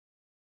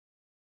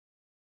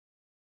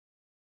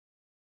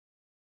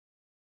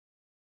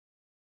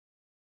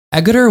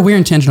At Gooder, we're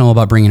intentional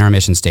about bringing our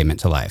mission statement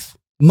to life.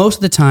 Most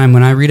of the time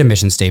when I read a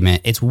mission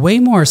statement, it's way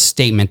more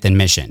statement than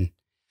mission.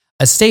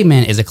 A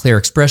statement is a clear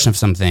expression of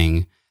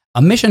something.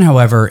 A mission,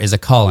 however, is a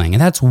calling,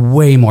 and that's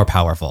way more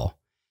powerful.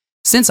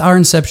 Since our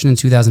inception in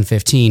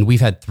 2015,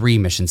 we've had 3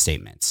 mission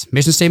statements.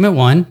 Mission statement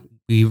 1,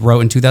 we wrote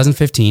in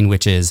 2015,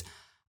 which is,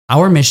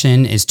 our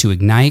mission is to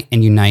ignite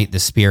and unite the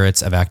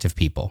spirits of active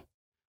people.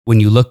 When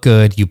you look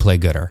good, you play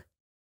gooder.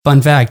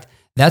 Fun fact,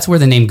 that's where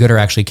the name Gooder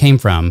actually came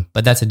from,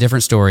 but that's a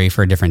different story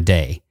for a different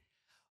day.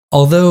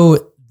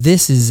 Although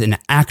this is an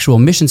actual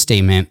mission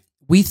statement,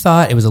 we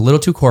thought it was a little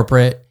too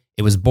corporate,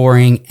 it was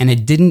boring, and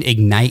it didn't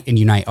ignite and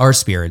unite our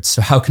spirits,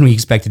 so how can we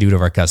expect to do it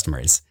of our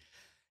customers?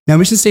 Now,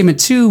 mission statement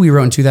 2 we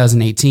wrote in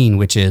 2018,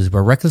 which is,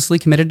 we're recklessly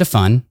committed to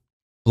fun,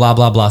 blah,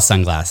 blah, blah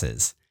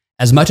sunglasses.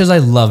 As much as I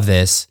love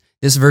this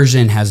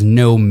version has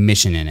no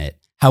mission in it.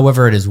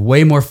 However, it is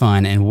way more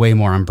fun and way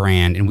more on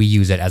brand, and we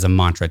use it as a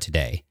mantra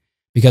today.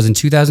 Because in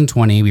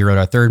 2020, we wrote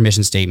our 3rd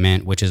mission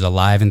statement, which is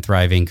alive and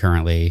thriving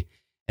currently,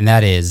 and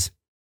that is,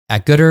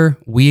 at Gooder,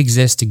 we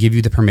exist to give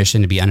you the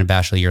permission to be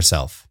unabashedly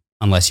yourself,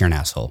 unless you're an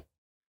asshole.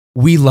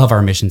 We love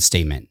our mission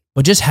statement,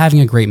 but just having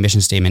a great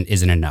mission statement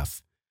isn't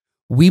enough.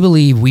 We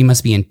believe we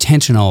must be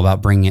intentional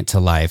about bringing it to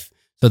life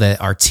so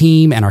that our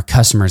team and our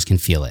customers can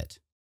feel it.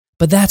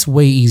 But that's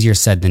way easier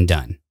said than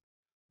done.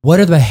 What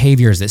are the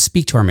behaviors that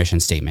speak to our mission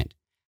statement?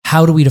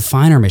 How do we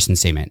define our mission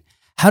statement?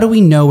 How do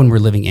we know when we're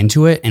living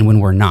into it and when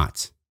we're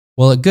not?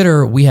 Well, at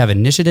Gooder, we have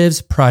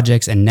initiatives,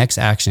 projects, and next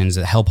actions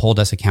that help hold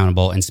us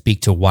accountable and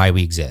speak to why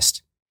we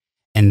exist.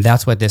 And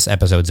that's what this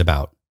episode's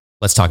about.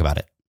 Let's talk about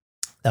it.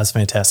 That's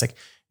fantastic.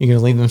 You going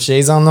to leave them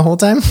shades on the whole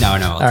time?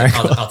 No.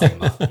 I'll take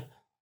them off.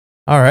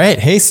 All right.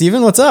 Hey,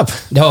 Steven, what's up?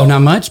 No, not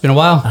much. Been a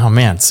while. Oh,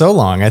 man. So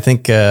long. I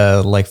think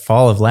like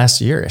fall of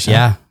last year.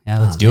 Yeah.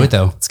 Let's do it,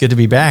 though. It's good to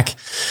be back.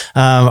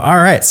 All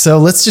right. So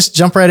let's just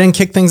jump right in,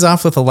 kick things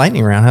off with a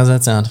lightning round. How's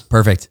that sound?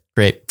 Perfect.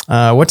 Great.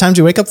 What time did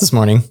you wake up this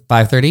morning?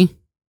 5:30.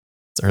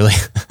 It's early.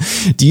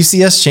 Do you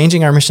see us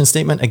changing our mission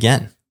statement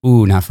again?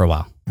 Ooh, not for a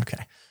while.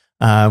 Okay.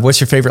 What's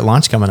your favorite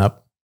launch coming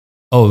up?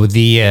 Oh,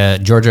 the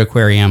Georgia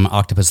Aquarium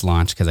octopus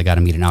launch, because I got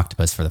to meet an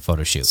octopus for the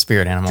photo shoot.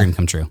 Spirit animal. Dream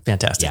come true.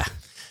 Fantastic. Yeah.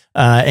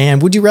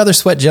 And would you rather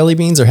sweat jelly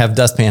beans or have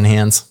dustpan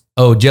hands?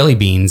 Oh, jelly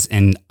beans.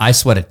 And I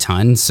sweat a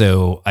ton,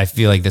 so I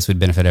feel like this would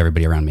benefit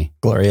everybody around me.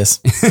 Glorious.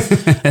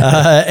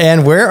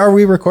 And where are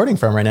we recording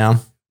from right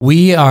now?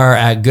 We are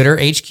at Gooder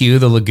HQ,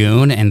 the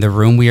Lagoon, and the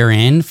room we are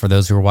in, for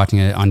those who are watching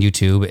it on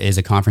YouTube, is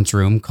a conference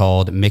room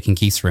called Mick and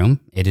Keith's room.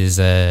 It is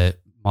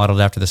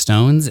modeled after the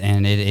Stones,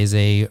 and it is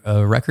a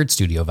record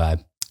studio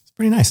vibe. It's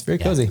pretty nice. Very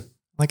cozy. I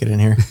like it in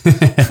here.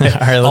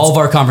 All of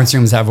our conference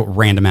rooms have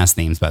random ass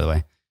themes, by the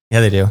way. Yeah,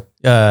 they do.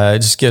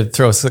 Just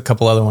throw us a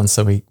couple other ones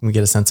so we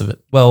get a sense of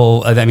it.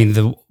 Well, I mean,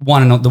 the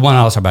one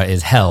I'll talk about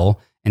is Hell.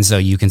 And so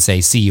you can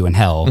say, see you in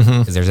hell,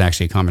 because there's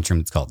actually a conference room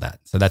that's called that.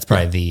 So that's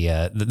probably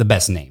the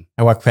best name.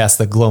 I walked past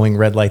the glowing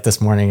red light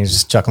this morning and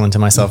just chuckling to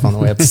myself on the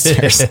way up the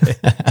stairs.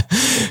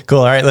 Cool.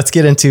 All right, let's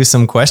get into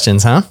some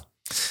questions, huh?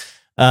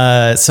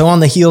 So on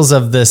the heels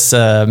of this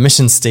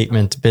mission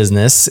statement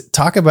business,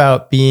 talk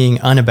about being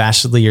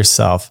unabashedly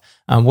yourself.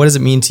 What does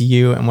it mean to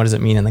you, and what does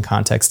it mean in the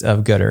context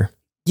of Gooder?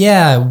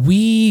 Yeah,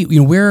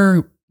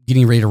 we're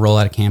getting ready to roll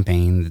out a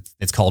campaign.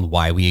 It's called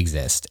Why We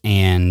Exist.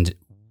 And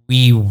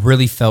we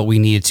really felt we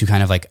needed to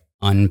kind of like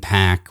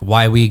unpack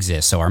why we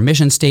exist. So our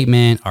mission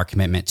statement, our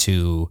commitment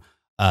to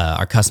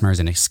our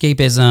customers and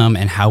escapism,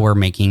 and how we're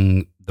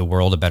making the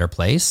world a better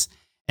place.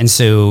 And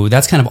so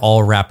that's kind of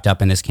all wrapped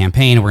up in this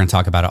campaign. We're going to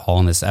talk about it all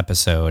in this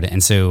episode.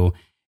 And so,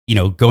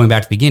 going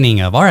back to the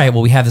beginning of, all right,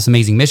 well, we have this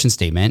amazing mission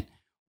statement.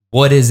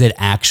 What does it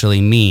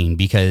actually mean?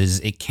 Because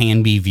it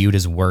can be viewed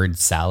as word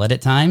salad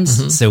at times.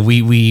 Mm-hmm. So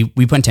we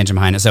put intention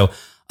behind it. So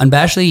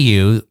unabashedly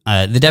you,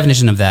 the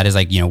definition of that is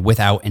like,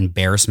 without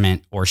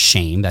embarrassment or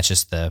shame. That's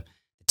just the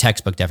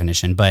textbook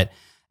definition. But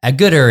at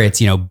Gooder, it's,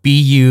 be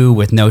you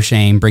with no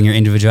shame, bring your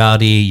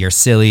individuality. You're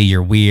silly,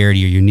 you're weird,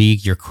 you're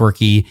unique, you're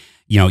quirky.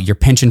 You're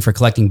penchant for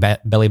collecting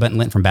belly button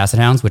lint from basset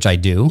hounds, which I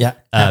do,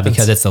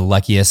 because it's the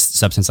luckiest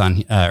substance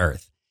on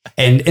earth.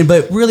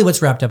 But really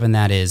what's wrapped up in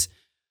that is,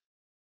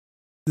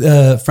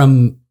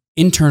 from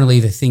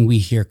internally, the thing we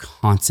hear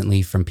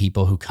constantly from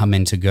people who come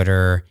into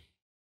Gooder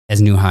as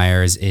new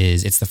hires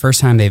is it's the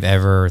first time they've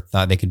ever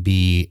thought they could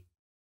be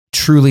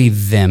truly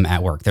them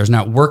at work. There's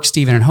not work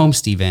Steven and home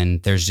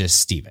Steven. There's just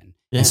Steven.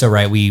 Yeah. And so,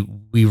 right, we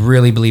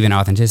really believe in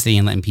authenticity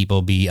and letting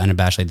people be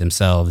unabashedly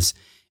themselves.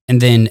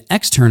 And then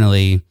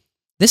externally,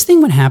 this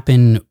thing would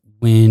happen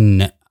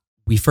when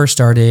we first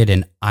started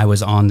and I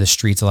was on the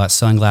streets a lot,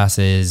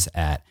 sunglasses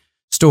at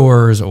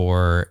stores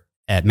or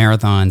at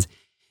marathons.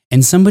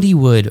 And somebody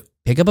would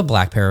pick up a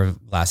black pair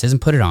of glasses and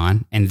put it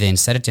on and then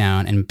set it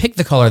down and pick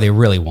the color they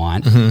really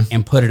want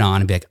and put it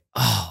on and be like,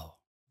 oh,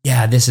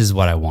 yeah, this is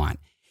what I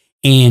want.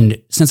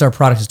 And since our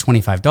product is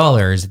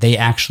 $25, they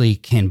actually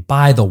can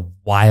buy the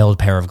wild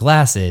pair of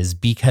glasses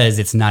because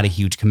it's not a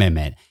huge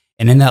commitment.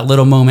 And in that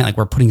little moment, like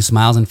we're putting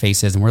smiles on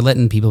faces and we're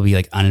letting people be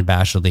like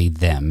unabashedly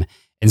them.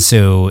 And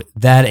so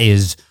that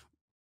is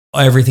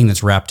everything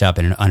that's wrapped up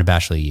in an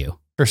unabashedly you.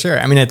 For sure.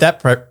 I mean, at that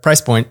price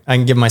point, I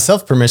can give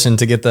myself permission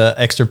to get the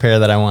extra pair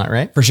that I want,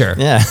 right? For sure.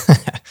 Yeah.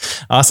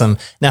 Awesome.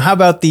 Now, how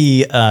about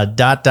the ...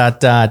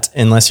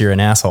 unless you're an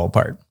asshole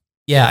part?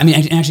 Yeah. I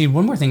mean, actually,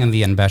 one more thing on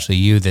the Unabashedly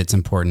You that's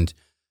important.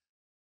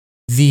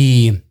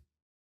 The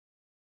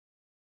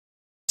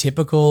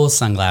typical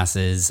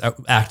sunglasses,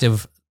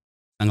 active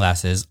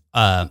sunglasses,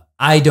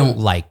 I don't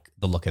like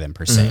the look of them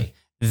per se.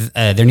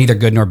 They're neither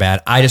good nor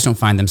bad. I just don't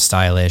find them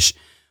stylish.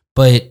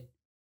 But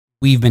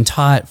we've been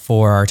taught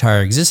for our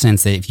entire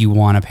existence that if you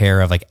want a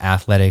pair of like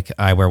athletic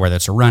eyewear, whether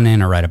it's to run in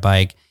or ride a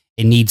bike,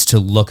 it needs to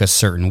look a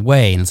certain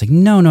way. And it's like,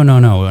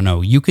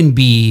 no. You can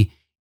be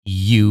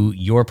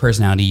your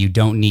personality. You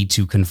don't need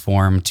to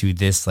conform to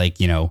this, like,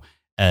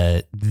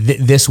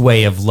 this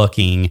way of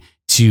looking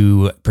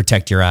to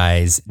protect your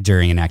eyes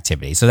during an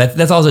activity. So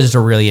that's also just a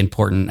really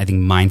important, I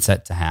think,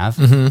 mindset to have.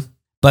 Mm-hmm.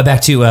 But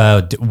back to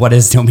what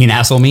does don't be an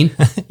asshole mean?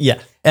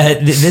 Yeah.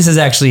 This is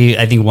actually,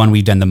 I think, one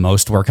we've done the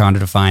most work on to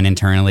define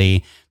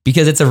internally,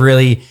 because it's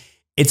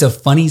a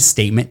funny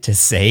statement to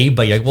say,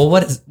 but you're like, well,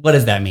 what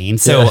does that mean?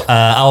 So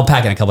I'll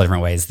pack it in a couple of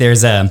different ways.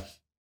 There's the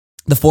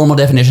formal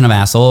definition of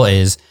asshole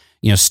is,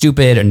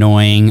 stupid,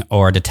 annoying,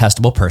 or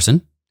detestable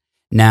person.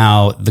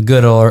 Now, the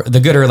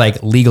gooder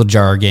like legal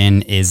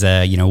jargon is,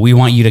 we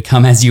want you to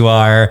come as you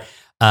are,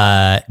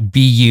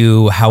 be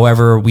you.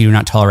 However, we do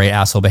not tolerate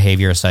asshole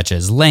behavior such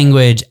as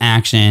language,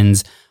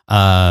 actions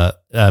that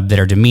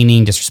are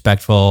demeaning,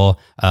 disrespectful,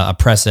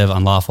 oppressive,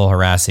 unlawful,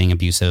 harassing,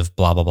 abusive,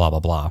 blah, blah, blah, blah,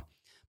 blah.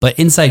 But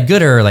inside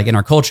gooder, like in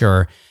our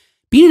culture,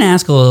 being an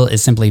asshole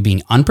is simply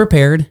being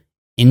unprepared,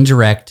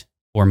 indirect,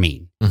 or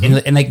mean. Mm-hmm.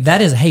 And like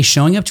that is, hey,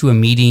 showing up to a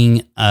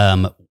meeting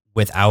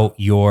without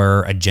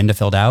your agenda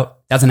filled out,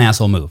 that's an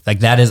asshole move. Like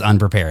that is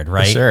unprepared,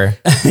 right? For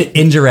sure.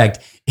 Indirect.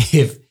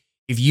 If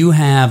you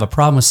have a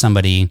problem with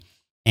somebody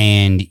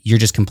and you're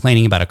just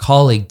complaining about a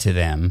colleague to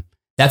them,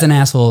 that's an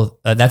asshole.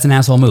 That's an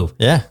asshole move.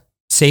 Yeah.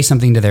 Say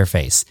something to their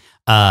face.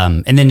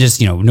 And then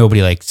just,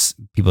 nobody likes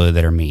people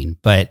that are mean,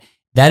 but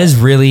that is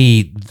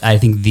really, I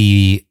think,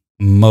 the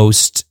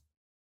most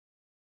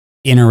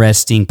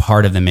interesting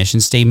part of the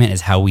mission statement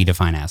is how we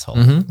define asshole.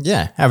 Mm-hmm.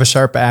 Yeah. Have a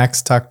sharp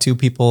axe, talk to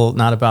people,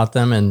 not about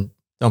them, and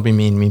don't be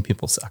mean. Mean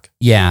people suck.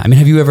 Yeah. I mean,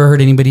 have you ever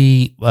heard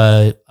anybody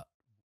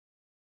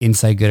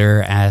inside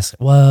gooder ask,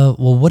 well,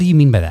 what do you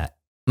mean by that?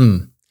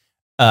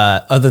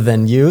 Other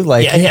than you,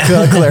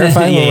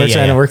 clarifying when we're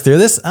trying to work through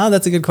this? Oh,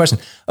 that's a good question.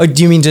 Oh,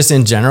 do you mean just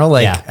in general,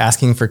 like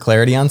asking for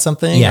clarity on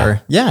something?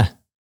 Yeah.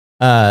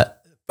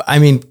 I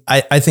mean,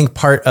 I think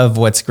part of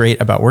what's great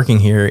about working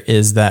here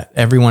is that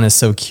everyone is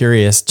so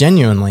curious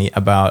genuinely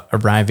about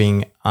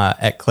arriving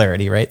at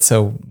clarity, right?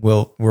 So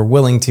we're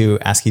willing to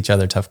ask each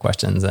other tough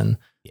questions and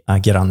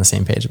get on the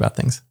same page about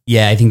things.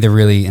 Yeah, I think the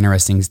really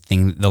interesting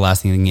thing, the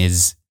last thing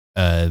is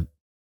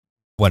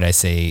what I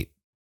say,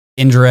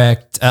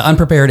 indirect,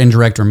 unprepared,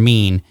 indirect, or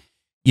mean.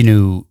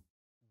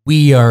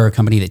 We are a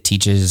company that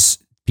teaches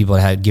people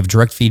how to give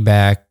direct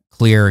feedback,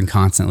 clear and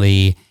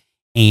constantly.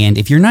 And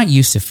if you're not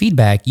used to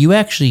feedback, you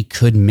actually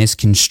could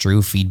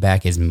misconstrue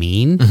feedback as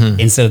mean. Mm-hmm.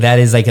 And so that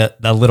is like a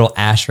little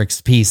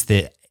asterisk piece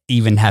that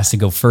even has to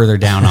go further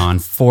down on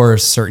for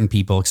certain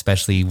people,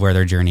 especially where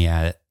their journey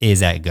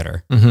is at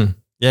gooder. Mm-hmm.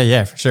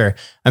 Yeah, for sure.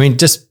 I mean,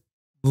 just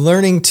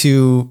learning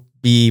to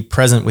be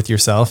present with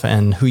yourself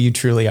and who you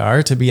truly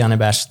are, to be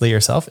unabashedly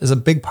yourself, is a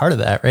big part of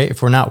that, right?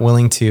 If we're not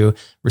willing to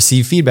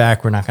receive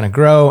feedback, we're not going to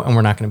grow and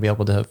we're not going to be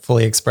able to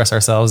fully express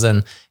ourselves.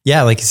 And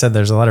yeah, like you said,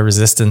 there's a lot of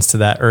resistance to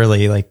that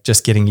early, like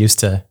just getting used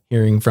to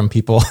hearing from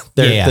people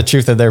the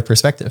truth of their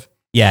perspective.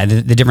 Yeah.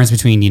 The difference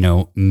between,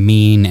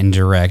 mean and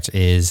direct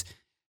is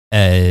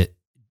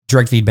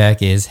direct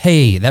feedback is,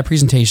 hey, that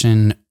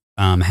presentation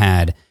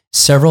had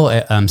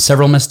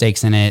several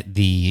mistakes in it.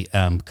 The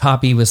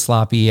copy was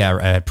sloppy,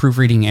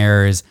 proofreading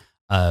errors,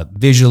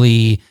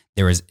 visually,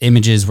 there was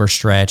images were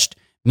stretched.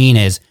 Mean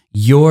is,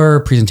 your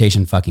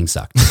presentation fucking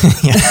sucked.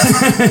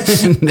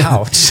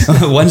 Ouch.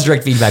 One's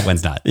direct feedback,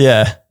 one's not.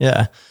 Yeah.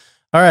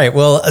 All right.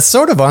 Well,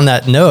 sort of on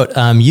that note,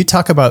 you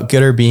talk about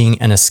Gooder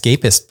being an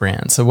escapist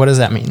brand. So what does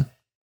that mean?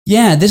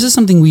 Yeah, this is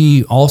something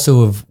we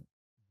also have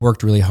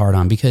worked really hard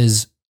on,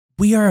 because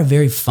we are a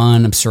very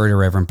fun, absurd,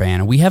 irreverent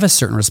brand. We have a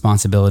certain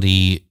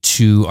responsibility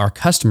to our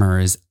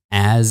customers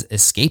as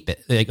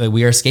like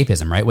we are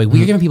escapism, right? Like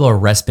we're giving people a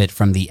respite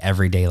from the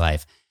everyday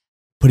life,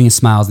 putting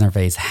smiles on their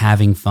face,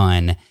 having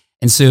fun.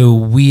 And so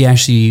we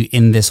actually,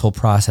 in this whole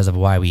process of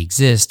why we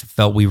exist,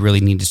 felt we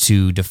really needed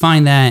to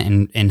define that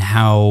and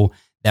how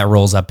that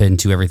rolls up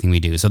into everything we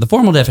do. So the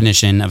formal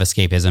definition of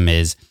escapism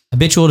is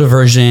habitual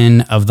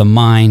diversion of the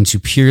mind to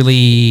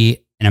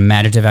purely an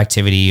imaginative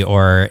activity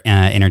or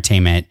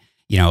entertainment,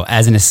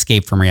 as an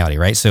escape from reality,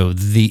 right? So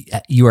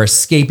you are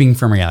escaping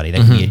from reality.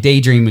 That could be a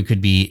daydream. It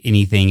could be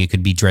anything. It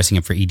could be dressing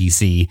up for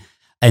EDC.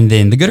 And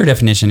then the gooder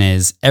definition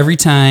is every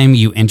time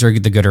you enter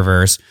the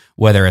Gooderverse,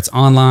 whether it's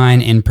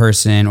online, in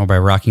person, or by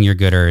rocking your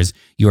gooders,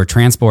 you are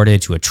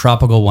transported to a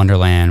tropical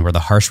wonderland where the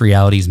harsh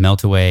realities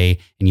melt away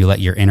and you let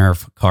your inner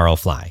Carl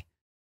fly.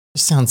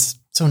 This sounds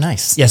so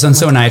nice. Yeah, sounds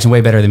so nice and way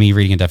better than me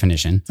reading a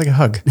definition. It's like a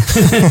hug.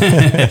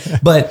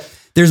 But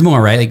there's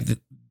more, right? Like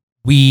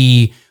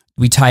we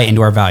tie it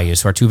into our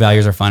values. So our two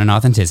values are fun and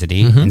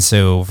authenticity. And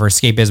so for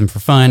escapism, for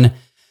fun,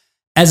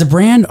 as a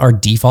brand, our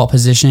default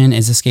position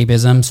is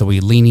escapism. So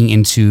we're leaning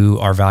into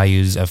our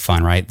values of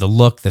fun, right? The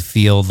look, the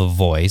feel, the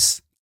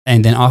voice.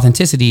 And then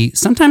authenticity.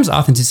 Sometimes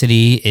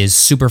authenticity is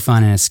super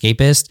fun and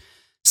escapist.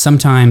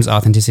 Sometimes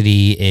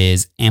authenticity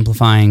is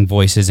amplifying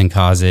voices and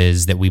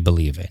causes that we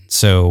believe in.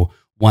 So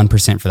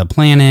 1% for the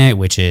Planet,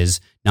 which is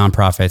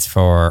nonprofits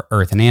for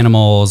Earth and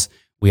animals.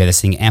 We have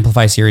this thing,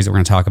 Amplify series, that we're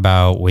going to talk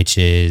about, which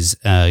is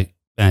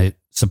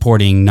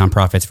supporting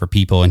nonprofits for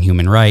people and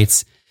human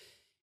rights.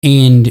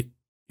 And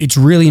it's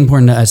really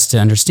important to us to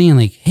understand,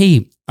 like,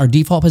 hey, our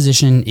default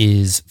position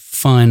is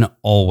fun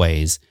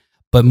always.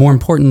 But more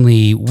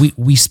importantly,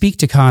 we speak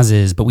to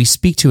causes, but we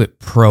speak to it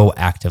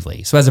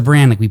proactively. So as a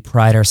brand, like, we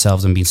pride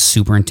ourselves on being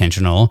super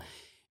intentional,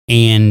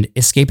 and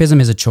escapism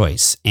is a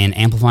choice, and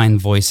amplifying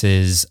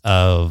voices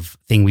of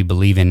thing we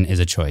believe in is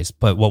a choice.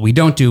 But what we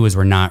don't do is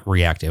we're not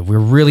reactive. We're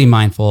really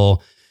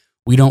mindful.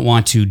 We don't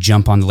want to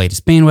jump on the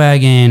latest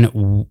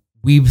bandwagon.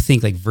 We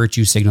think like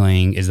virtue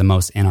signaling is the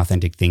most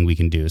inauthentic thing we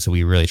can do. So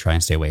we really try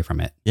and stay away from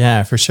it.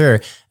 Yeah, for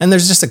sure. And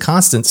there's just a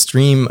constant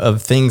stream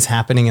of things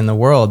happening in the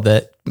world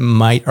that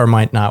might or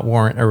might not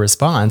warrant a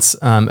response,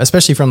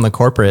 especially from the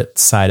corporate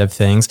side of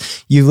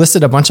things. You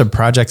listed a bunch of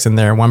projects in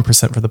there,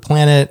 1% for the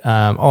Planet,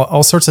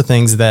 all sorts of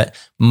things that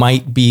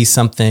might be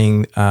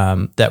something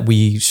that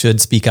we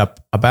should speak up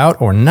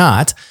about or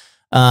not.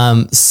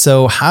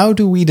 So how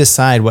do we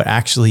decide what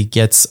actually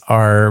gets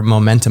our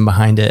momentum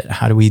behind it?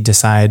 How do we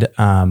decide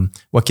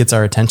what gets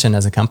our attention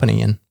as a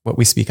company and what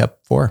we speak up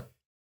for?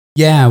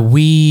 Yeah,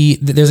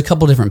 there's a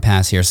couple different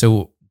paths here.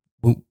 So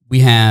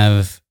we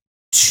have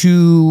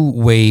two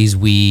ways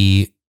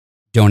we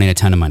donate a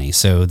ton of money.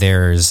 So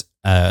there's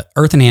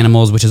Earth and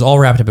Animals, which is all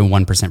wrapped up in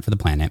 1% for the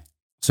Planet.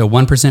 So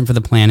 1% for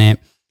the Planet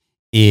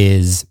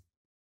is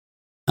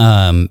it's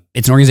an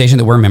organization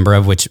that we're a member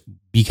of, which,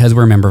 because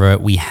we're a member of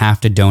it, we have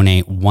to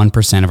donate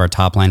 1% of our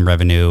top line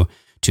revenue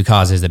to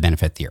causes that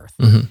benefit the Earth.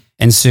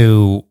 And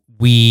so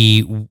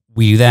we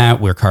do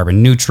that. We're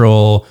carbon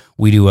neutral.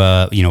 We do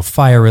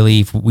fire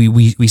relief.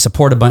 We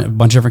support a bunch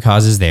of different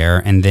causes there.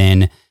 And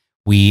then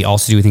we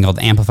also do a thing called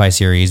the Amplify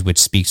series, which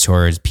speaks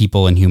towards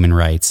people and human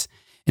rights.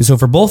 And so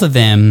for both of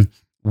them,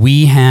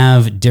 we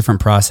have different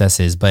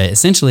processes, but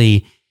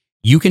essentially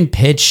you can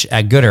pitch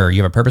at Goodr.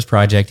 You have a purpose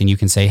project and you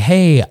can say,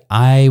 hey,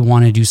 I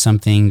want to do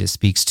something that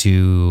speaks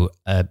to,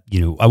 I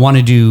want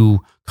to do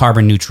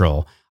carbon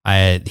neutral.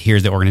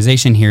 Here's the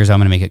organization. Here's how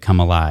I'm going to make it come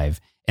alive.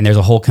 And there's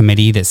a whole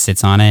committee that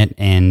sits on it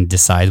and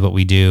decides what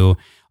we do.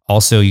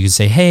 Also, you can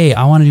say, hey,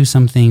 I want to do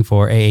something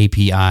for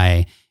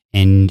AAPI.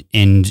 And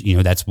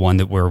that's one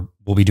that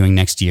we'll be doing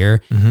next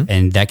year.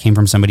 And that came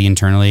from somebody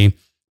internally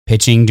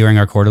pitching during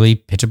our quarterly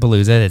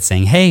Pitchapalooza that's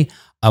saying, hey,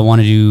 I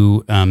want to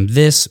do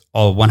this.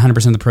 All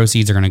 100% of the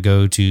proceeds are going to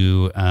go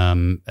to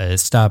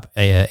stop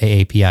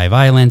AAPI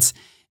violence,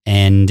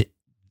 and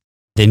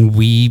then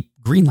we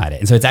greenlight it.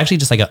 And so it's actually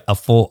just like a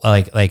full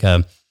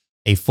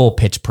a full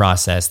pitch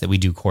process that we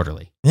do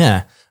quarterly.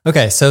 Yeah.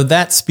 Okay. So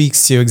that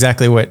speaks to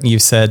exactly what you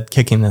said,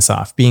 kicking this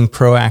off, being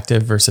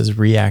proactive versus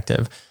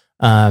reactive.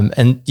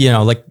 And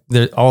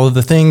all of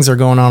the things are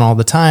going on all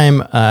the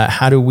time.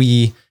 How do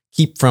we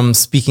keep from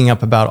speaking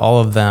up about all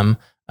of them?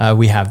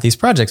 We have these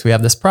projects, we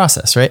have this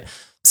process, right?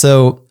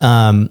 So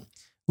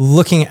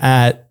looking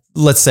at,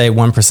 let's say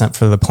 1%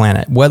 for the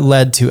Planet, what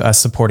led to us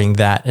supporting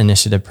that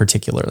initiative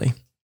particularly?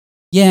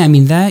 Yeah, I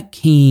mean, that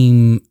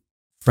came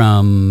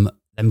from,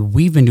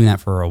 we've been doing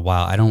that for a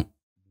while. I don't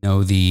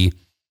know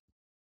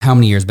how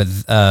many years, but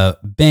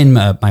Ben,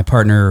 my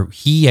partner,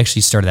 he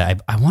actually started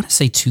that. I want to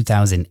say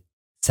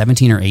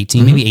 2017 or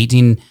 18, maybe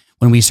 18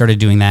 when we started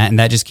doing that. And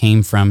that just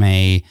came from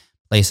a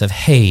place of,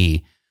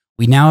 hey,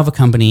 we now have a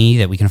company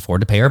that we can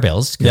afford to pay our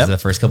bills, because the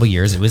first couple of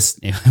years we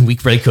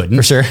really couldn't.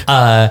 For sure.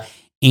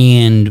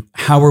 And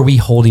how are we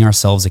holding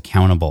ourselves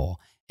accountable?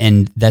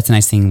 And that's a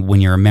nice thing.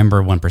 When you're a member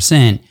of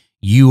 1%,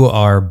 you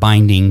are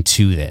binding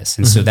to this.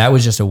 And so that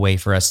was just a way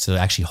for us to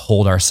actually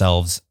hold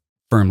ourselves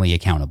firmly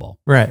accountable.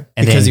 Right.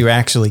 And because you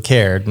actually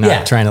cared,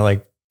 not trying to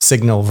like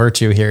signal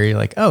virtue here. You're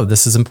like, oh,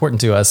 this is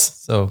important to us,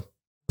 so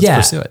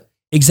let's pursue it.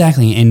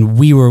 Exactly. And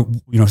we were,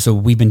 so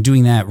we've been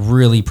doing that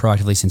really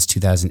proactively since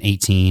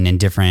 2018 in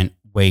different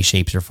ways,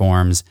 shapes, or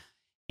forms.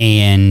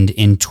 And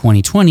in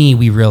 2020,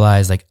 we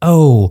realized like,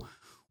 oh,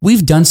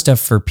 we've done stuff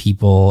for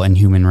people and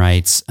human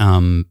rights,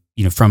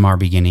 from our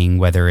beginning,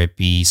 whether it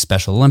be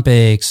Special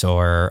Olympics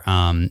or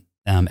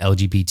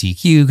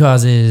LGBTQ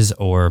causes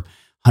or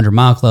 100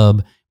 Mile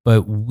Club,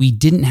 but we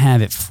didn't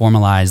have it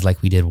formalized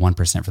like we did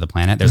 1% for the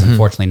Planet. There's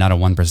unfortunately not a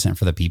 1%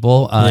 for the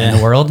people in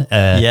the world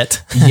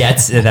yet.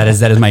 That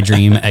is my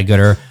dream at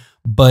Goodr.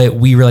 But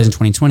we realized in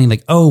 2020,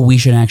 like, oh, we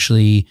should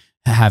actually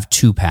have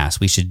two paths.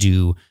 We should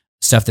do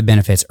stuff that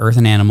benefits Earth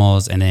and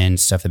animals, and then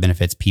stuff that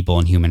benefits people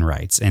and human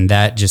rights. And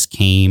that just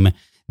came,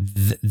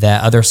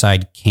 that other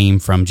side came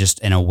from just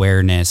an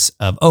awareness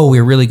of, oh,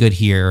 we're really good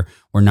here,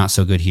 we're not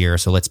so good here,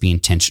 so let's be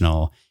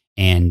intentional.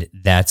 And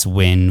that's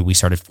when we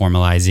started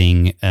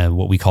formalizing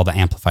what we call the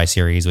Amplify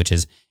series, which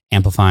is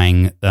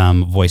amplifying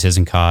voices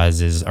and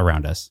causes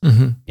around us.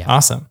 Yeah.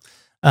 Awesome.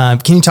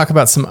 Can you talk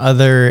about some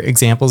other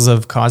examples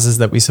of causes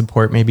that we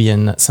support maybe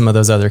in some of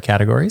those other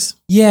categories?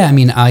 Yeah, I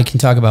mean, I can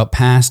talk about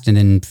past and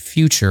then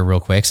future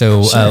real quick. So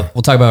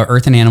we'll talk about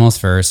Earth and animals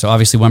first. So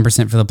obviously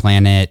 1% for the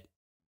planet.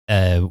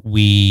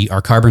 We are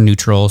carbon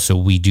neutral. So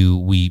we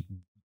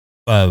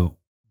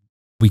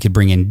could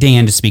bring in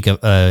Dan to speak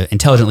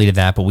intelligently to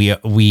that, but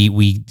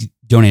we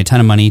donate a ton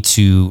of money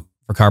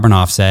for carbon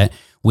offset.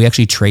 We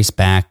actually trace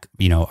back,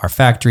 our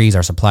factories,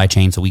 our supply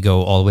chain. So we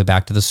go all the way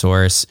back to the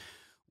source.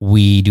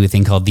 We do a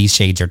thing called These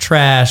Shades Are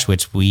Trash,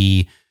 which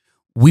we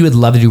would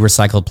love to do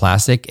recycled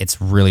plastic.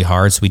 It's really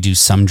hard. So we do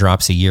some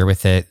drops a year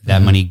with it.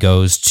 That money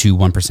goes to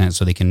 1%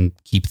 so they can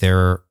keep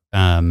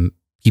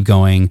keep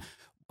going.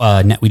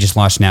 We just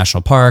launched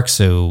national parks.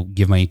 So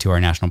give money to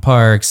our national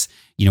parks.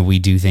 We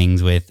do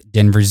things with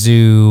Denver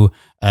Zoo.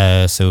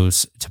 So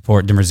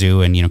support Denver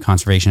Zoo and,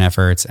 conservation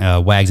efforts,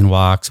 Wags and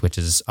Walks, which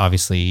is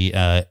obviously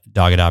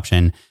dog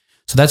adoption.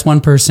 So that's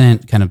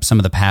 1%, kind of some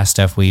of the past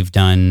stuff we've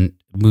done.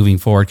 Moving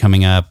forward,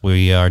 coming up,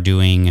 we are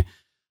doing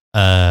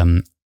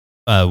more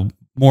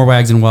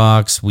Wags and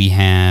Walks. We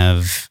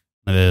have,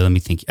 let me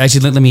think.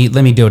 Actually,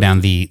 let me go down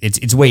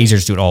it's way easier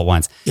to do it all at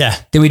once. Yeah.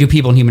 Then we do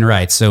people and human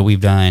rights. So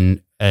we've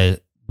done,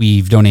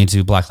 we've donated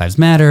to Black Lives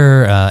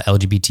Matter,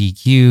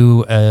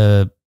 LGBTQ,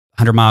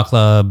 100 Mile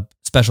Club,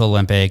 Special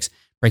Olympics,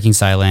 Breaking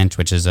Silent,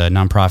 which is a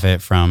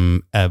nonprofit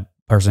from a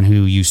person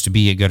who used to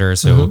be at Gooder.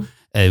 So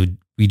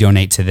we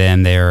donate to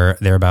them.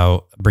 They're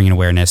about bringing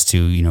awareness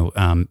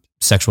to,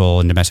 sexual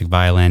and domestic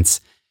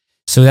violence.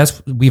 So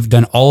we've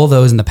done all of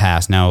those in the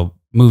past. Now,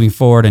 moving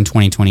forward in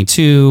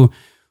 2022,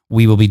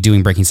 we will be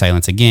doing Breaking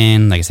Silence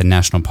again. Like I said,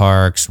 national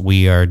parks.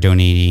 We are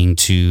donating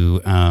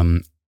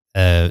to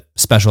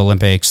Special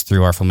Olympics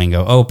through our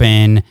Flamingo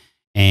Open.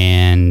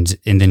 And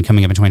then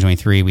coming up in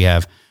 2023, we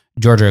have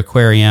Georgia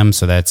Aquarium.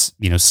 So that's,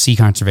 sea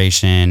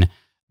conservation,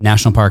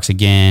 national parks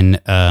again,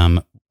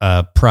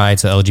 Pride,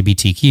 so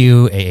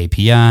LGBTQ,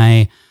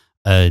 AAPI.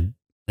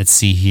 Let's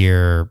see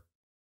here.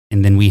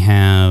 And then we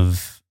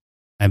have,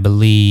 I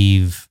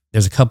believe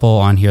there's a couple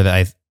on here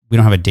that we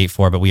don't have a date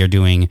for, but we are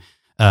doing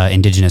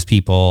Indigenous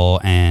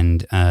people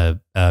and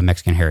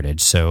Mexican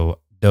heritage. So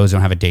those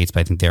don't have a date,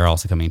 but I think they're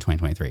also coming in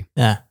 2023.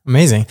 Yeah,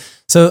 amazing.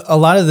 So a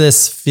lot of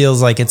this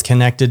feels like it's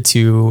connected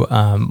to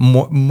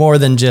more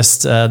than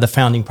just the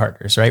founding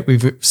partners, right?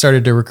 We've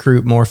started to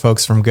recruit more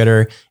folks from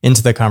Gooder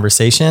into the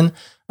conversation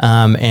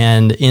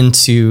and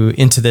into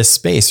this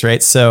space,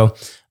 right? So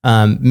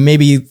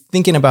maybe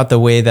thinking about the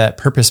way that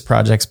purpose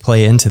projects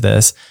play into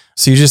this.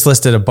 So you just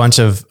listed a bunch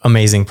of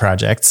amazing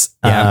projects.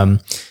 Yeah.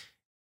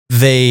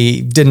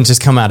 They didn't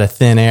just come out of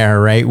thin air,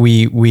 right?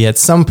 We at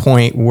some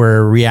point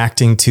were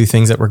reacting to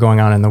things that were going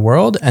on in the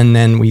world, and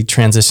then we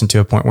transitioned to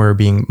a point where we're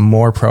being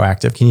more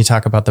proactive. Can you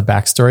talk about the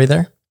backstory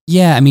there?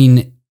 Yeah, I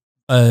mean,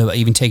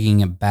 even taking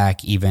it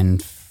back even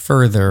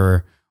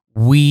further,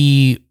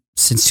 we,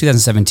 since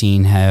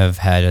 2017, have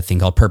had a thing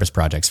called purpose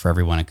projects for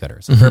everyone at Gooder.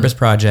 So purpose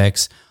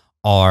projects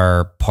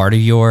are part of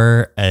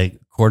your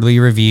quarterly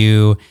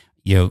review,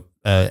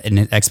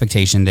 an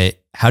expectation that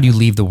how do you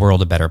leave the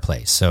world a better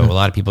place? So a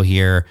lot of people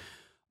here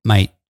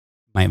might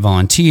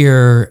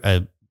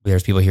volunteer.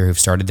 There's people here who've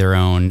started their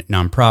own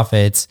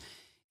nonprofits.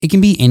 It can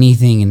be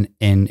anything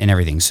and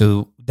everything.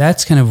 So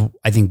that's kind of,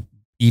 I think,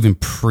 even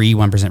pre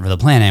 1% for the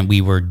planet,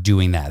 we were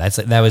doing that.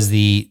 That was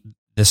the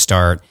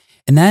start.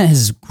 And that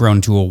has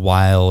grown to a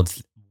wild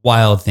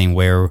thing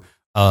where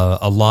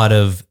a lot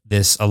of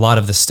the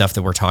stuff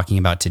that we're talking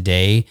about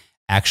today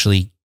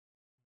actually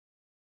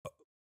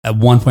at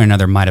one point or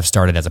another might have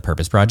started as a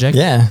purpose project.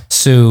 Yeah.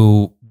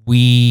 So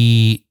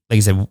like I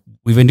said,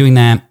 we've been doing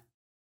that.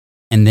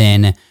 And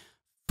then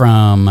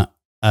I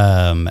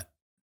feel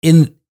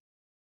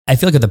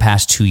like in the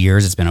past 2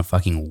 years, it's been a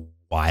fucking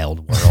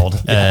wild world.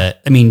 Yeah.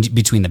 I mean,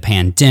 between the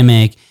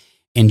pandemic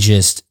and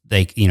just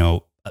like,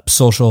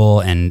 social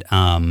and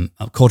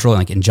cultural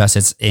and like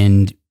injustice.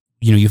 And,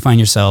 you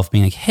find yourself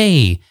being like,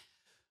 hey,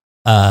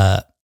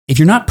 if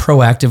you're not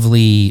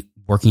proactively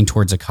working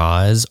towards a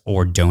cause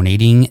or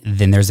donating,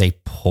 then there's a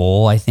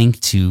pull, I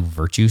think, to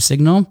virtue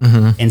signal.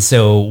 And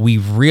so we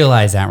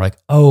realized that we're like,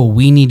 oh,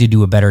 we need to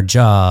do a better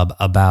job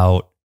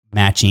about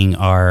match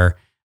our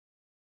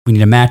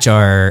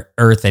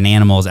earth and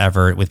animals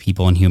effort with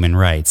people and human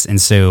rights.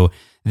 And so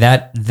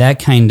that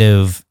kind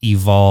of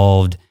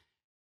evolved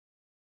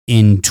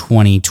in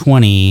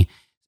 2020.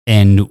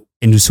 And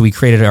so we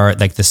created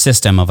the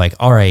system of like,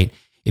 all right,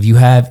 if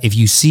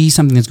you see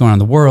something that's going on in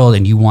the world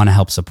and you want to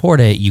help support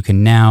it, you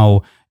can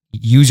now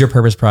use your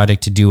purpose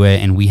project to do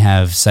it. And we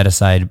have set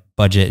aside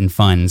budget and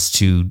funds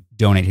to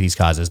donate to these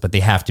causes, but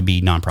they have to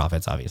be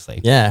nonprofits,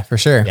 obviously. Yeah, for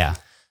sure. Yeah.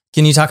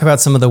 Can you talk about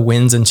some of the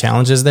wins and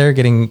challenges there,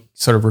 getting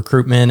sort of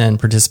recruitment and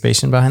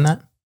participation behind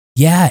that?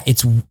 Yeah,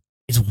 it's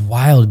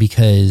wild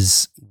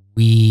because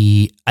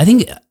I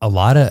think a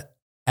lot of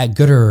at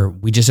Gooder,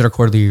 we just did our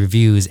quarterly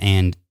reviews,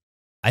 and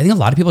I think a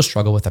lot of people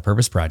struggle with the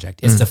purpose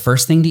project. It's the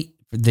first thing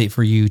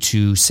for you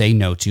to say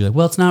no to. Like,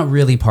 well, it's not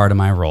really part of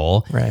my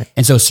role. Right.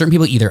 And so certain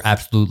people either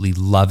absolutely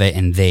love it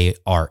and they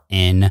are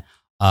in.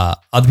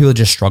 Other people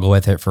just struggle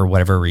with it for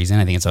whatever reason.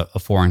 I think it's a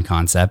foreign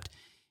concept.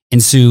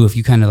 And so if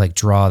you kind of like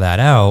draw that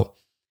out,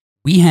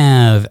 we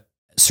have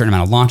a certain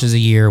amount of launches a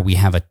year. We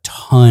have a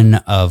ton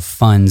of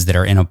funds that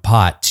are in a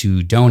pot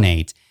to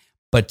donate.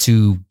 But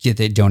to get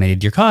it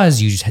donated to your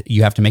cause,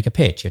 you have to make a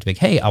pitch. You have to be like,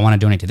 hey, I want to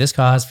donate to this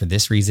cause for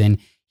this reason.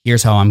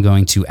 Here's how I'm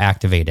going to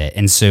activate it.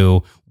 And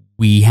so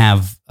we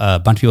have a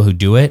bunch of people who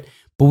do it,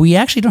 but we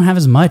actually don't have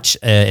as much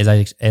as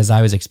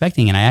I was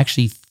expecting. And I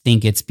actually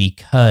think it's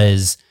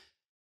because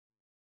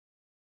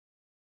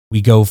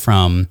we go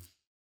from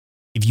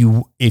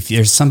if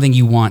there's something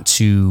you want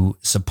to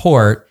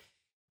support,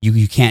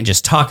 you can't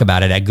just talk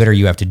about it at Goodr,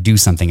 you have to do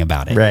something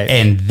about it. Right.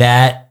 And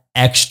that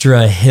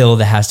extra hill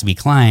that has to be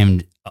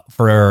climbed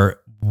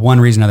for one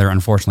reason or another,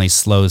 unfortunately,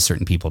 slows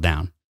certain people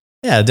down.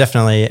 Yeah,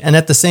 definitely. And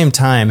at the same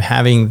time,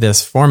 having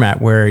this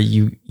format where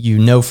you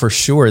know for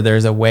sure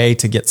there's a way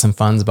to get some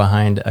funds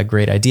behind a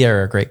great idea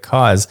or a great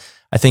cause,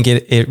 I think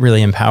it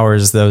really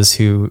empowers those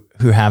who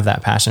have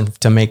that passion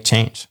to make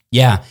change.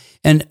 Yeah.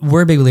 And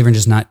we're a big believer in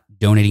just not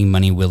donating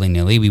money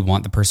willy-nilly. We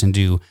want the person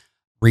to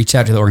reach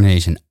out to the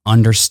organization,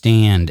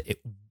 understand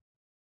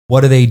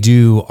what do they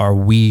do? Are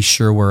we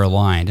sure we're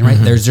aligned? And right,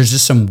 there's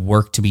just some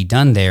work to be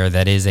done there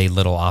that is a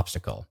little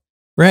obstacle.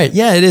 Right.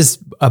 Yeah, it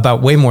is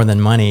about way more than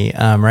money,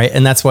 right?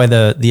 And that's why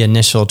the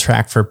initial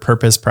track for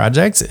Purpose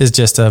Projects is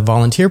just a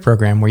volunteer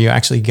program where you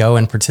actually go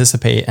and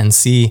participate and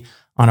see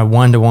on a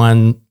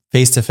one-to-one,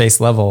 face-to-face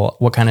level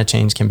what kind of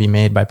change can be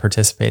made by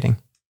participating.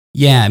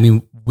 Yeah, I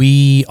mean,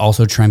 we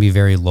also try and be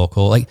very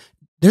local. Like,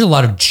 there's a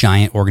lot of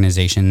giant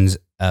organizations,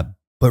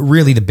 but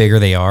really the bigger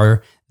they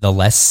are, the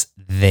less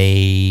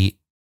they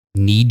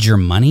need your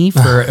money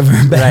for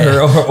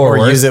better or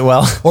worse. Use it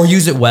well. Or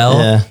use it well.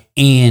 Yeah.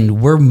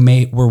 And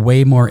we're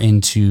way more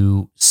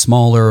into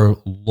smaller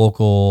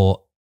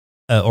local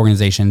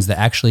organizations that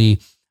actually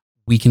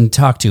we can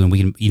talk to and we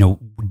can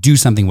do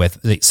something with.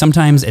 Like,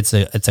 sometimes it's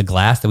a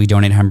glass that we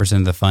donate 100%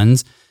 of the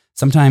funds.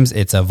 Sometimes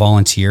it's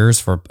volunteers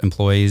for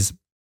employees.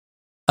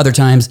 Other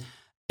times,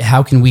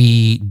 how can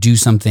we do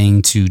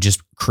something to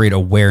just create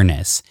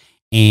awareness?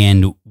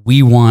 And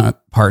we want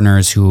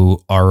partners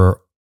who are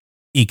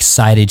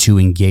excited to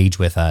engage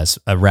with us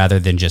rather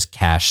than just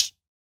cash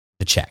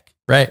the check.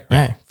 Right,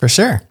 for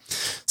sure.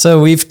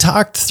 So we've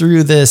talked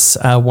through this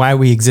Why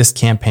We Exist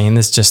campaign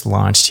that's just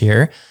launched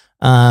here.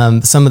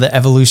 Some of the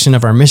evolution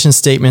of our mission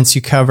statements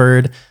you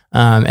covered,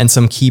 and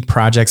some key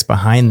projects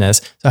behind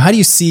this. So how do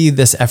you see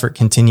this effort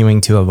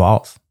continuing to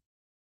evolve?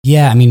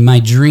 Yeah, I mean,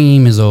 my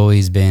dream has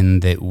always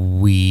been that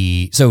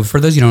so for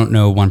those who don't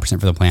know 1%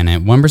 for the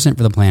Planet, 1%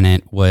 for the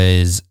Planet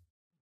was,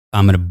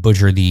 I'm going to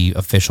butcher the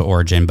official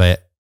origin,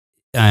 but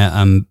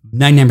I'm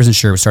 99%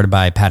 sure it was started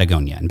by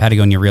Patagonia. And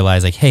Patagonia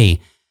realized like,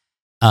 hey,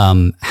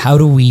 how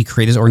do we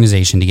create this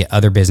organization to get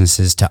other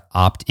businesses to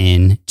opt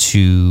in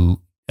to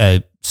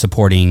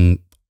supporting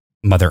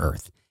Mother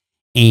Earth?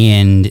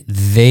 And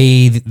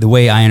the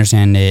way I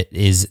understand it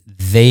is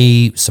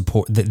they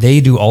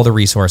do all the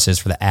resources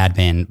for the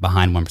admin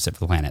behind 1% for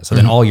the Planet. So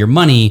then all your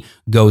money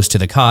goes to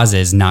the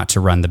causes, not to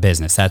run the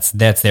business.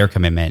 That's their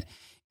commitment.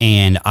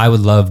 And I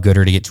would love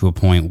Goodr to get to a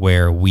point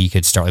where we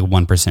could start like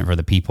 1% for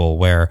the people,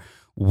 where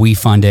we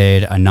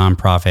funded a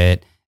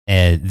nonprofit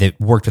that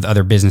worked with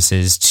other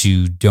businesses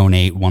to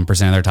donate 1%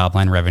 of their top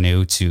line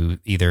revenue to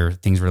either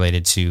things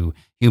related to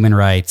human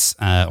rights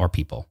or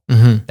people.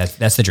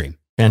 That's the dream.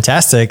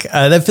 Fantastic.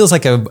 That feels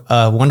like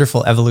a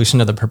wonderful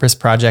evolution of the Purpose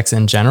Projects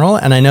in general.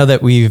 And I know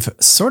that we've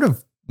sort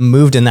of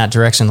moved in that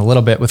direction a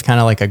little bit with kind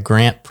of like a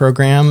grant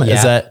program.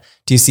 Yeah.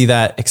 Do you see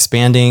that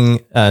expanding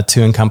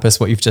to encompass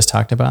what you've just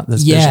talked about?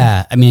 This vision?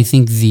 I mean, I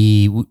think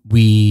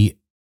the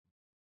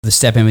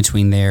step in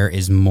between there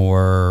is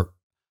more.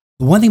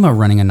 The one thing about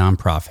running a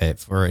nonprofit,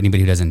 for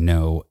anybody who doesn't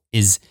know,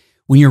 is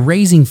when you're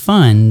raising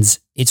funds,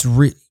 it's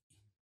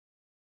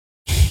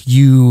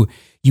you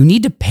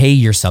need to pay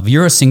yourself. If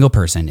you're a single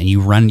person and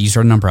you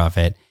start a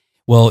nonprofit,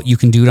 well, you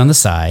can do it on the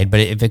side,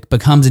 but if it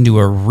becomes into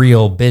a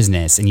real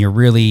business and you're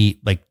really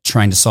like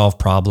trying to solve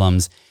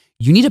problems,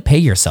 you need to pay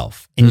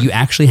yourself, and you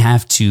actually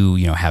have to,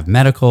 have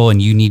medical,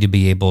 and you need to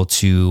be able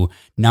to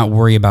not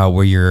worry about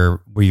where your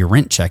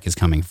rent check is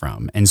coming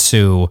from. And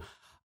so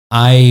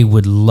I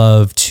would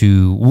love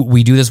to,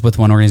 we do this with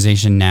one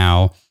organization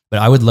now, but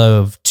I would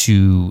love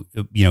to,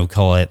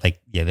 call it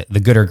like, the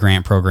Goodr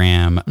grant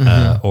program,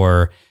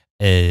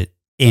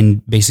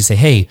 and basically say,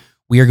 hey,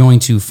 we are going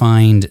to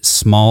find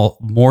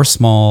more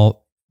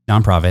small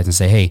nonprofits and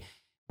say, hey,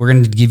 we're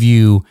going to give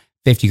you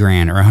 50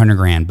 grand or 100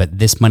 grand, but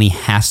this money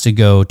has to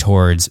go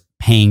towards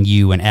paying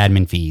you and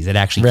admin fees. It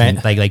actually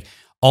can, like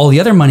all the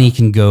other money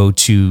can go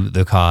to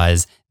the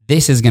cause.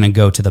 This is going to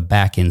go to the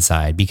back end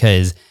side,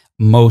 because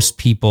most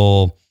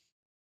people,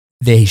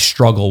 they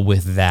struggle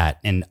with that.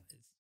 And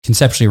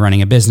conceptually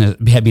running a business,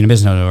 being a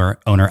business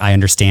owner, I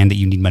understand that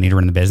you need money to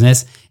run the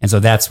business. And so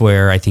that's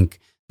where I think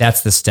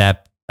that's the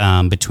step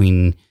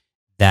between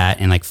that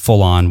and like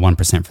full on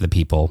 1% for the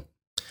people.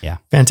 Yeah.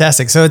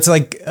 Fantastic. So it's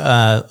like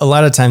a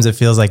lot of times it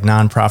feels like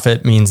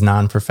nonprofit means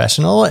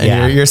non-professional.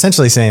 And you're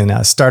essentially saying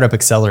now startup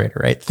accelerator,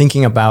 right?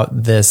 Thinking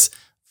about this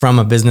from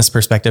a business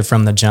perspective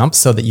from the jump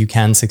so that you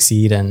can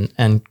succeed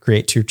and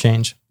create true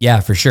change. Yeah,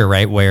 for sure.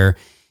 Right. Where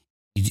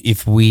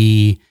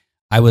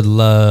I would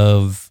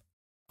love,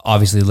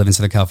 obviously live in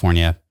Southern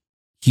California,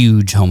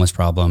 huge homeless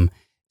problem.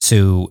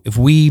 So if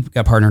we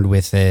got partnered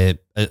with a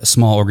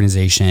small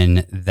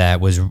organization that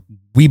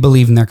we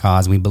believe in their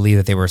cause, and we believe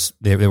that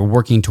they were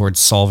working towards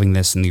solving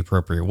this in the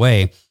appropriate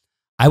way,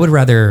 I would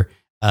rather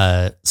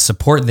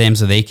support them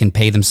so they can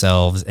pay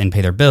themselves and pay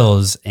their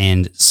bills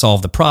and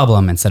solve the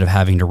problem instead of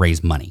having to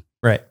raise money.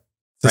 Right.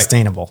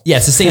 Sustainable. Right. Yeah,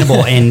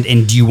 sustainable.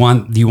 and do you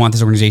want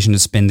this organization to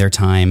spend their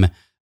time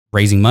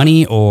raising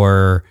money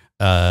or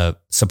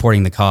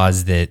supporting the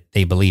cause that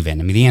they believe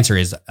in? I mean, the answer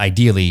is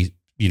ideally,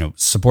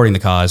 supporting the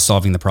cause,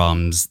 solving the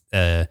problems,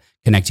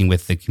 connecting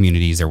with the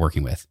communities they're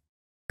working with.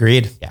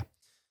 Agreed. Yeah.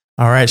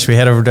 All right. Should we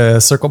head over to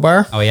Circle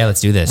Bar? Oh yeah,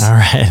 let's do this. All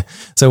right.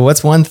 So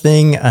what's one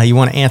thing you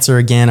want to answer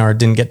again or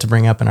didn't get to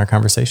bring up in our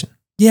conversation?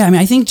 Yeah. I mean,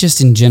 I think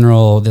just in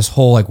general, this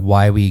whole like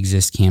why we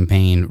exist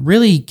campaign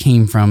really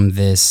came from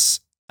this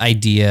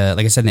idea,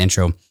 like I said in the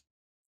intro,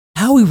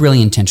 how are we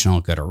really intentional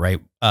at Gooder, right?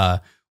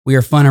 We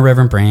are fun,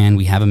 irreverent brand.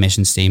 We have a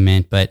mission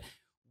statement, but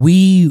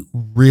we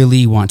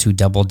really want to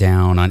double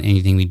down on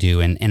anything we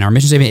do. And our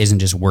mission statement isn't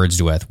just words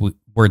to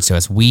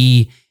us.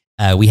 We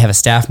have a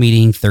staff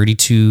meeting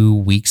 32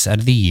 weeks out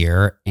of the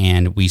year,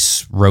 and we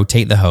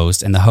rotate the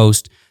host. And the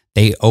host,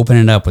 they open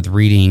it up with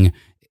reading,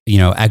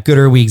 at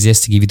Gooder, we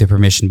exist to give you the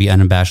permission to be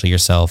unabashedly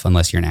yourself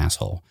unless you're an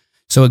asshole.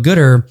 So at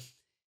Gooder,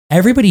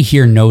 everybody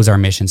here knows our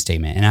mission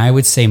statement. And I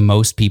would say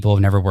most people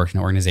have never worked in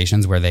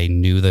organizations where they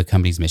knew the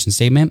company's mission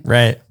statement.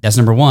 Right. That's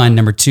number one.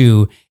 Number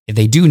two, if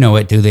they do know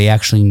it, do they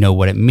actually know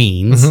what it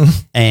means? Mm-hmm.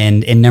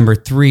 And number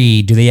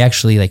three, do they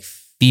actually like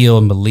feel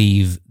and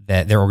believe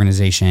that their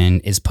organization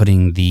is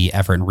putting the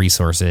effort and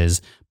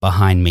resources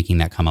behind making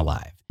that come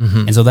alive?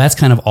 Mm-hmm. And so that's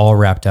kind of all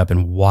wrapped up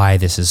in why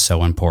this is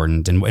so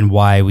important and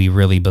why we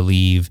really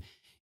believe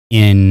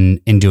in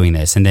doing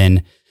this. And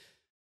then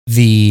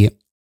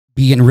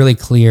being really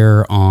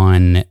clear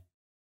on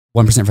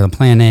 1% for the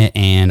Planet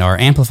and our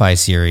Amplify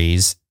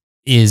series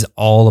is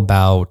all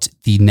about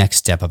the next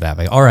step of that.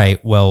 Like, all right,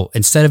 well,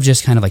 instead of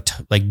just kind of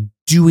like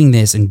doing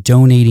this and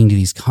donating to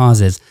these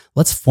causes,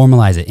 let's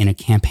formalize it in a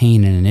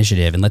campaign and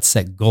initiative, and let's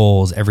set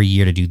goals every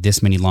year to do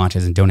this many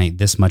launches and donate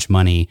this much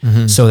money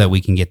so that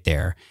we can get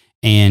there.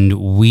 And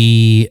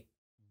we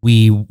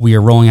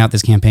are rolling out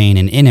this campaign,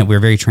 and in it, we're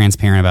very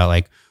transparent about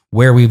like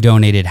where we've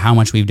donated, how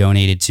much we've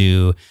donated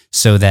to,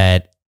 so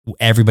that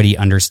everybody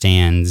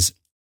understands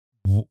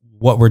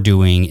what we're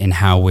doing and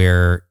how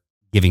we're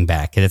giving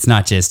back. And it's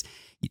not just,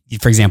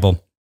 for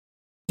example,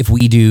 if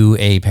we do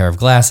a pair of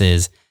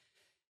glasses,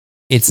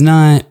 it's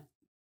not,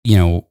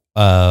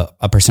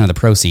 a percent of the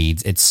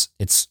proceeds.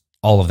 It's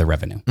all of the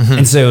revenue. Mm-hmm.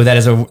 And so that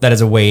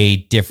is a way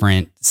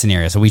different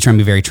scenario. So we try and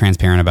be very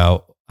transparent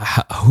about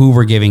who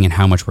we're giving and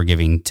how much we're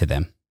giving to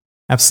them.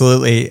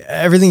 Absolutely.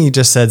 Everything you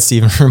just said,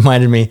 Stephen,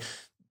 reminded me.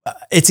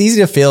 It's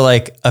easy to feel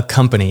like a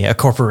company, a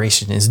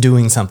corporation is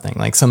doing something,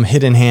 like some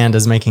hidden hand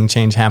is making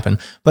change happen.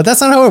 But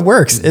that's not how it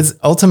works. It's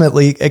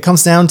ultimately, it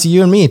comes down to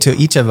you and me, to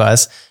each of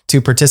us, to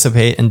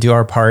participate and do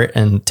our part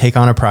and take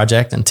on a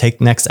project and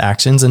take next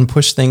actions and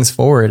push things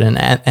forward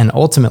and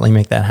ultimately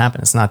make that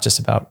happen. It's not just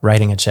about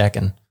writing a check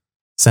and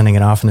sending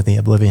it off into the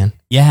oblivion.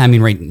 Yeah. I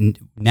mean, right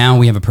now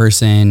we have a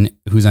person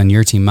who's on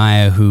your team,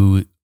 Maya,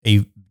 who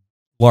a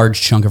large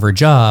chunk of her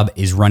job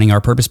is running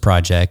our purpose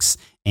projects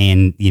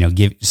and,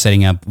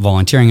 setting up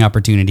volunteering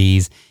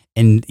opportunities.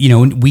 And,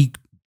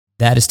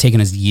 that has taken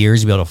us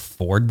years to be able to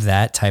afford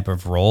that type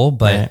of role.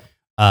 But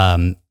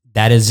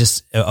that is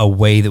just a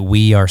way that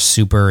we are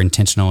super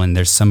intentional. And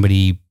there's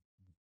somebody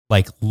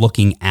like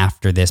looking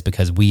after this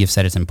because we have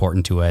said it's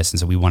important to us. And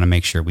so we want to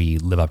make sure we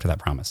live up to that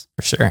promise.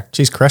 For sure.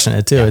 She's crushing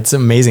it too. Yeah. It's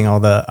amazing all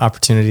the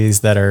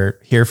opportunities that are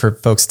here for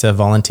folks to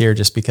volunteer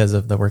just because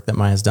of the work that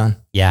Maya's done.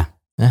 Yeah.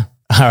 Yeah.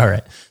 All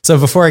right. So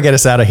before I get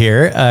us out of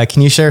here,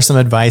 can you share some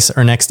advice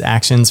or next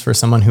actions for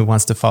someone who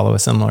wants to follow a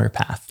similar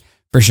path?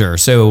 For sure.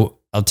 So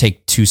I'll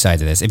take two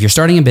sides of this. If you're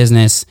starting a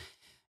business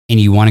and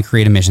you want to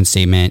create a mission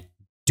statement,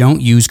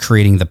 don't use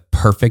creating the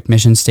perfect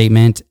mission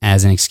statement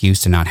as an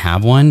excuse to not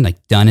have one.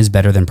 Like, done is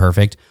better than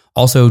perfect.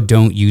 Also,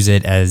 don't use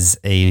it as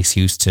an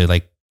excuse to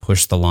like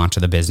push the launch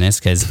of the business.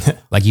 Cause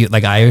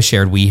like I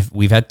shared,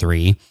 we've had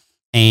 3.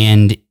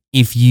 And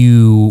if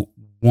you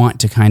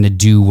want to kind of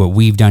do what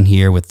we've done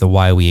here with the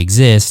why we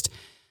exist,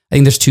 I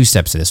think there's 2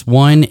 steps to this.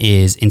 One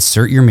is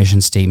insert your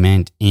mission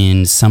statement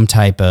in some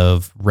type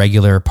of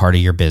regular part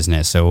of your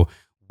business. So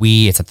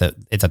it's at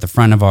the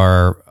front of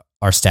our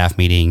staff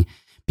meeting,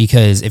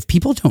 because if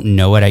people don't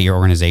know it at your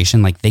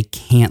organization, like they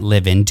can't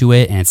live into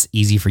it, and it's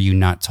easy for you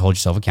not to hold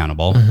yourself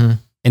accountable. Mm-hmm.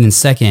 And then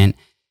second, and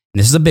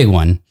this is a big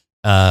one,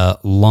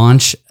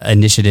 launch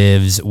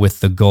initiatives with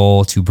the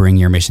goal to bring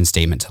your mission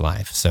statement to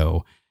life.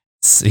 So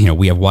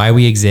we have why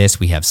we exist,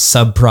 we have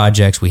sub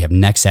projects, we have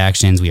next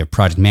actions, we have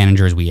project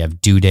managers, we have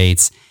due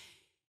dates.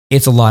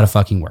 It's a lot of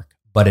fucking work,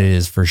 but it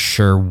is for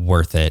sure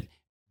worth it.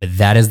 But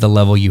that is the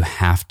level you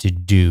have to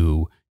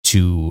do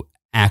to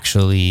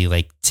actually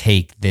like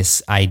take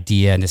this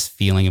idea and this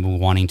feeling of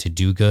wanting to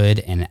do good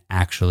and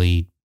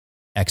actually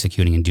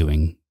executing and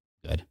doing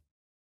good.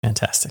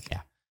 Fantastic.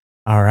 Yeah.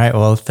 All right.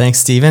 Well, thanks,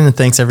 Stephen. And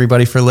thanks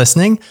everybody for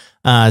listening.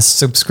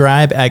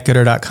 Subscribe at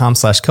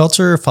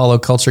gooder.com/culture. Follow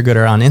Culture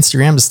Gooder on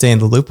Instagram to stay in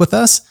the loop with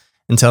us.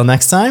 Until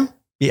next time,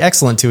 be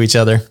excellent to each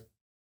other.